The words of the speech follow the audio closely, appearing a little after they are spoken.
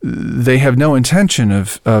they have no intention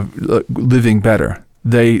of living better.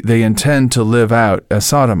 They intend to live out as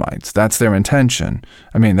sodomites. That's their intention.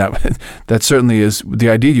 I mean, that certainly is the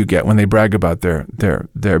idea you get when they brag about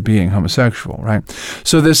their being homosexual, right?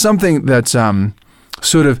 So there's something that's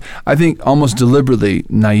sort of, I think, almost deliberately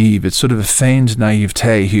naive. It's sort of a feigned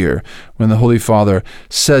naivete here when the Holy Father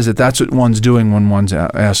says that that's what one's doing when one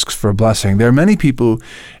asks for a blessing. There are many people,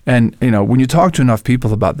 and when you talk to enough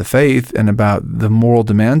people about the faith and about the moral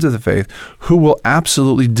demands of the faith, who will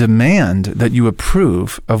absolutely demand that you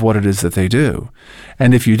approve of what it is that they do.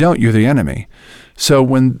 And if you don't, you're the enemy. So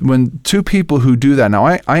when two people who do that, now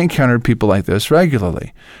I encounter people like this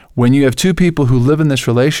regularly. When you have two people who live in this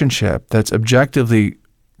relationship that's objectively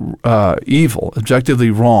evil,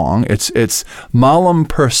 objectively wrong, it's malum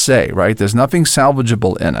per se, right? There's nothing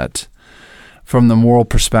salvageable in it from the moral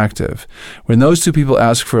perspective. When those two people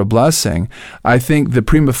ask for a blessing, I think the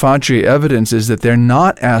prima facie evidence is that they're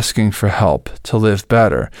not asking for help to live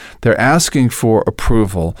better. They're asking for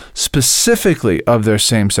approval specifically of their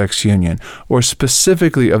same-sex union or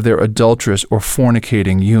specifically of their adulterous or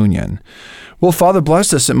fornicating union. Well, Father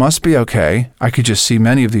blessed us, it must be okay. I could just see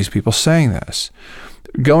many of these people saying this.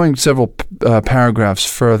 Going several paragraphs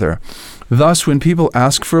further, thus, when people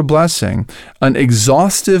ask for a blessing, an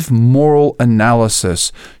exhaustive moral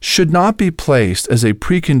analysis should not be placed as a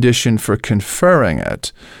precondition for conferring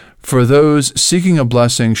it, for those seeking a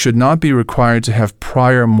blessing should not be required to have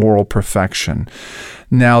prior moral perfection.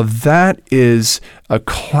 Now, that is a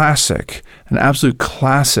classic, an absolute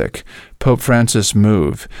classic Pope Francis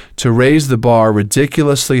move, to raise the bar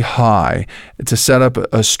ridiculously high, to set up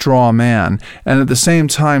a straw man, and at the same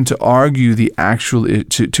time to argue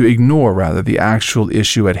to ignore the actual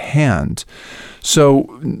issue at hand.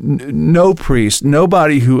 So no priest,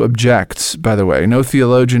 nobody who objects, by the way, no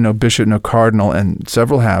theologian, no bishop, no cardinal, and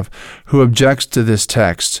several have, who objects to this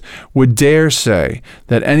text would dare say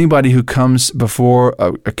that anybody who comes before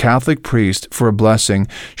a Catholic priest for a blessing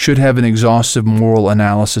should have an exhaustive moral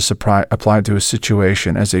analysis applied to a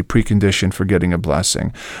situation as a precondition for getting a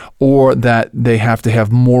blessing, or that they have to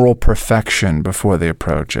have moral perfection before they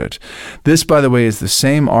approach it. This, by the way, is the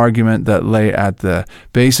same argument that lay at the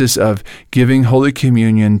basis of giving Holy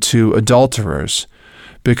Communion to adulterers,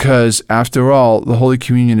 because after all, the Holy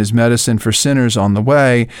Communion is medicine for sinners on the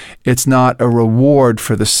way. It's not a reward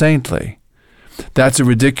for the saintly. That's a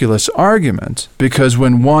ridiculous argument, because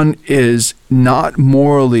when one is not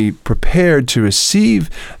morally prepared to receive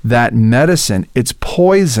that medicine, it's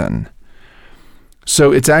poison.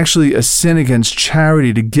 So it's actually a sin against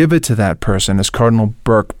charity to give it to that person, as Cardinal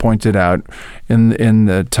Burke pointed out in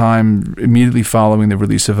the time immediately following the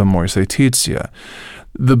release of Amoris Laetitia.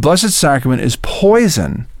 The Blessed Sacrament is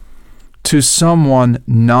poison to someone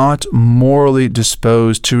not morally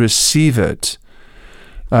disposed to receive it.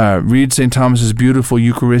 Read St. Thomas's beautiful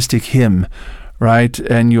Eucharistic hymn, right?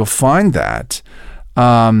 And you'll find that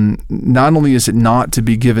not only is it not to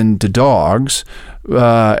be given to dogs,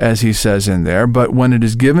 as he says in there, but when it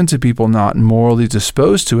is given to people not morally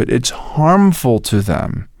disposed to it, it's harmful to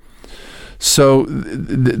them. So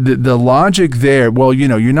the logic there, well,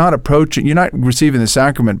 you're not receiving the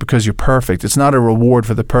sacrament because you're perfect. It's not a reward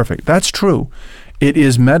for the perfect. That's true. It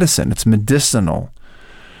is medicine. It's medicinal.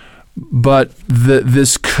 But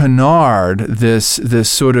this canard, this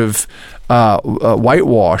sort of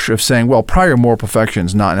whitewash of saying, well, prior moral perfection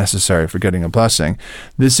is not necessary for getting a blessing,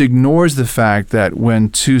 this ignores the fact that when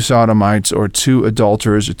two sodomites or two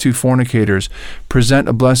adulterers or two fornicators present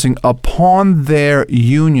a blessing upon their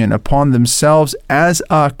union, upon themselves as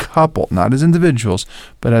a couple, not as individuals,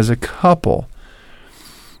 but as a couple,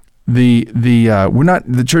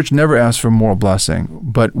 the church never asks for moral blessing,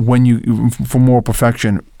 but for moral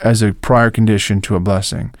perfection as a prior condition to a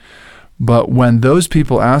blessing. But when those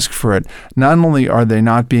people ask for it, not only are they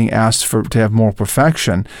not being asked to have moral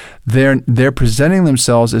perfection, they're presenting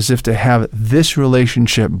themselves as if to have this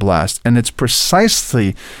relationship blessed, and it's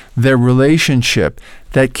precisely their relationship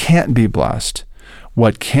that can't be blessed.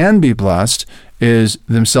 What can be blessed is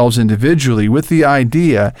themselves individually, with the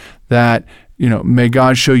idea that may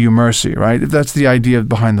God show you mercy, right? That's the idea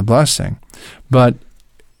behind the blessing. But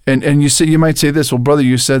and you might say this, well, brother,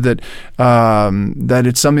 you said that that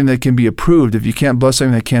it's something that can be approved. If you can't bless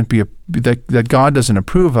something that can't be that God doesn't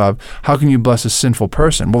approve of, how can you bless a sinful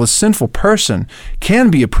person? Well, a sinful person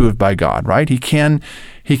can be approved by God, right? He can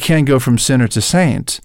go from sinner to saint.